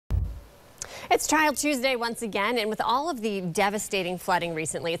It's Trial Tuesday once again, and with all of the devastating flooding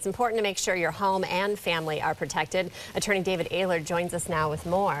recently, it's important to make sure your home and family are protected. Attorney David Aylor joins us now with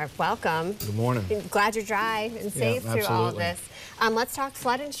more. Welcome. Good morning. Glad you're dry and safe through all of this. Let's talk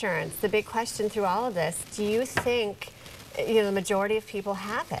flood insurance. The big question through all of this, do you think the majority of people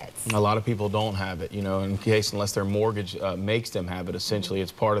have it? A lot of people don't have it, unless their mortgage makes them have it. Essentially,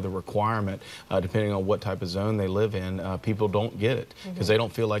 it's part of the requirement, depending on what type of zone they live in. People don't get it because they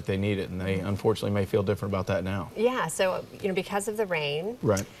don't feel like they need it, and they unfortunately may feel different about that now. Yeah, so, because of the rain,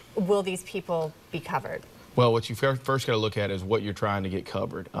 right, will these people be covered? Well, what you first got to look at is what you're trying to get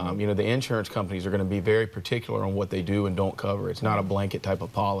covered. The insurance companies are going to be very particular on what they do and don't cover. It's not a blanket type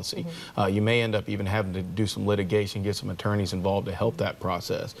of policy. You may end up even having to do some litigation, get some attorneys involved to help that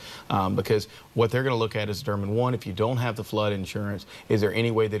process. Because what they're going to look at is determine, one, if you don't have the flood insurance, is there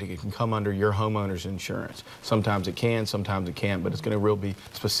any way that it can come under your homeowner's insurance? Sometimes it can, sometimes it can't, but it's going to really be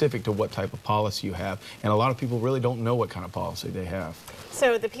specific to what type of policy you have. And a lot of people really don't know what kind of policy they have.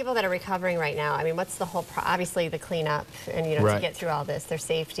 So the people that are recovering right now, what's the whole obviously the cleanup and right, to get through all this, their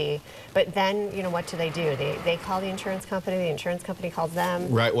safety, but then what do? They call the insurance company calls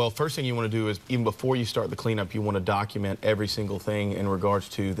them? Right. Well, first thing you want to do is, even before you start the cleanup, you want to document every single thing in regards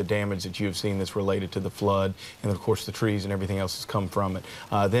to the damage that you've seen that's related to the flood, and of course the trees and everything else that's come from it.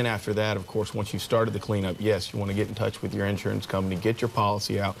 Then after that, of course, once you've started the cleanup, yes, you want to get in touch with your insurance company, get your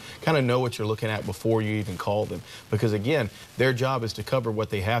policy out, kind of know what you're looking at before you even call them, because again, their job is to cover what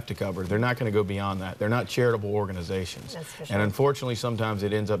they have to cover. They're not going to go beyond that. They're not charitable organizations. That's for sure. And unfortunately, sometimes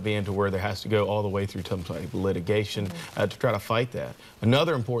it ends up being to where there has to go all the way through some type of litigation to try to fight that.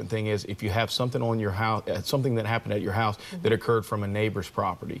 Another important thing is if you have something on your house, something that happened at your house that occurred from a neighbor's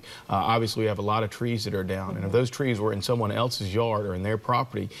property. Obviously, we have a lot of trees that are down, and if those trees were in someone else's yard or in their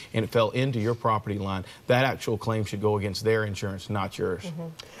property and it fell into your property line, that actual claim should go against their insurance, not yours.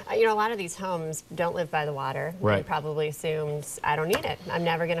 A lot of these homes don't live by the water. Right. They probably assumed, I don't need it. I'm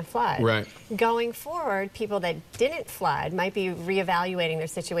never going to flood. Right. Going forward, people that didn't flood might be reevaluating their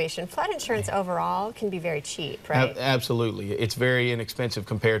situation. Flood insurance overall can be very cheap, right? Absolutely. It's very inexpensive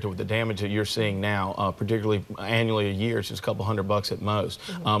compared to the damage that you're seeing now, particularly annually a year. It's just a couple $100 at most.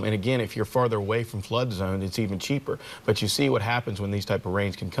 And again, if you're farther away from flood zone, it's even cheaper. But you see what happens when these type of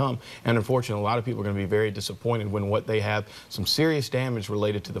rains can come. And unfortunately, a lot of people are going to be very disappointed when what they have some serious damage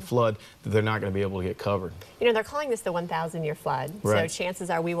related to the flood that they're not going to be able to get covered. They're calling this the 1,000-year flood. Right. So chances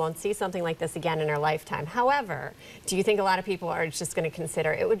are we won't see something like this again in our lifetime. However, do you think a lot of people are just going to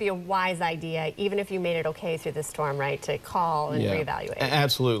consider it would be a wise idea, even if you made it okay through the storm, right, to call and reevaluate?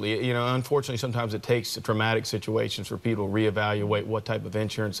 Absolutely. Unfortunately, sometimes it takes traumatic situations for people to reevaluate what type of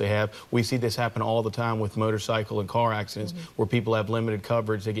insurance they have. We see this happen all the time with motorcycle and car accidents where people have limited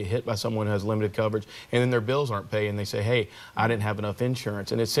coverage. They get hit by someone who has limited coverage, and then their bills aren't paid, and they say, hey, I didn't have enough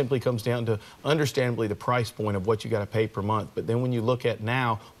insurance. And it simply comes down to, understandably, the price point of what you got to pay per month. But then when you look at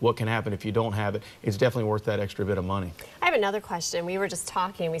now what can happen if you don't have it, it's definitely worth that extra bit of money. I have another question. We were just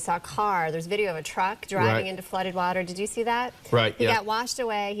talking. We saw a car. There's video of a truck driving into flooded water. Did you see that? Right. He got washed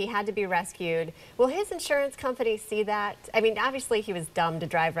away. He had to be rescued. Will his insurance company see that? Obviously he was dumb to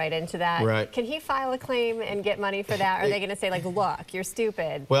drive right into that. Right. Can he file a claim and get money for that? Or are they going to say, like, look, you're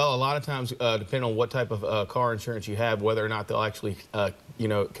stupid? Well, a lot of times, depending on what type of car insurance you have, whether or not they'll actually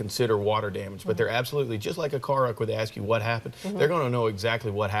consider water damage. But they're absolutely, just like a car wreck where they ask you what happened, they're going to know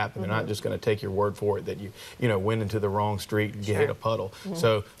exactly what happened. They're not just going to take your word for it that you went into the wrong street and hit a puddle.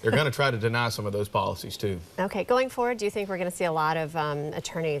 So they're going to try to deny some of those policies too. Okay, going forward, do you think we're going to see a lot of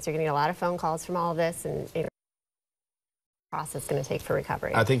attorneys? You're going to get a lot of phone calls from all of this, and process going to take for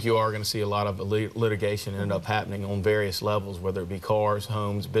recovery? I think you are going to see a lot of litigation end up happening on various levels, whether it be cars,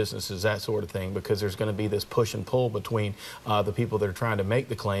 homes, businesses, that sort of thing, because there's going to be this push and pull between the people that are trying to make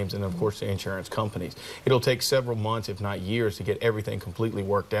the claims and, of course, the insurance companies. It'll take several months, if not years, to get everything completely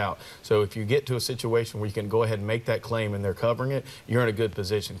worked out. So if you get to a situation where you can go ahead and make that claim and they're covering it, you're in a good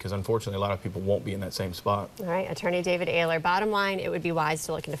position, because unfortunately a lot of people won't be in that same spot. All right, Attorney David Aylor, bottom line, it would be wise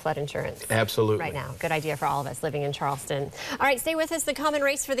to look into flood insurance. Absolutely. Right now. Good idea for all of us living in Charleston. All right, stay with us. The common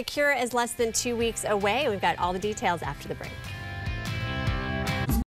race for the cure is less than 2 weeks away. We've got all the details after the break.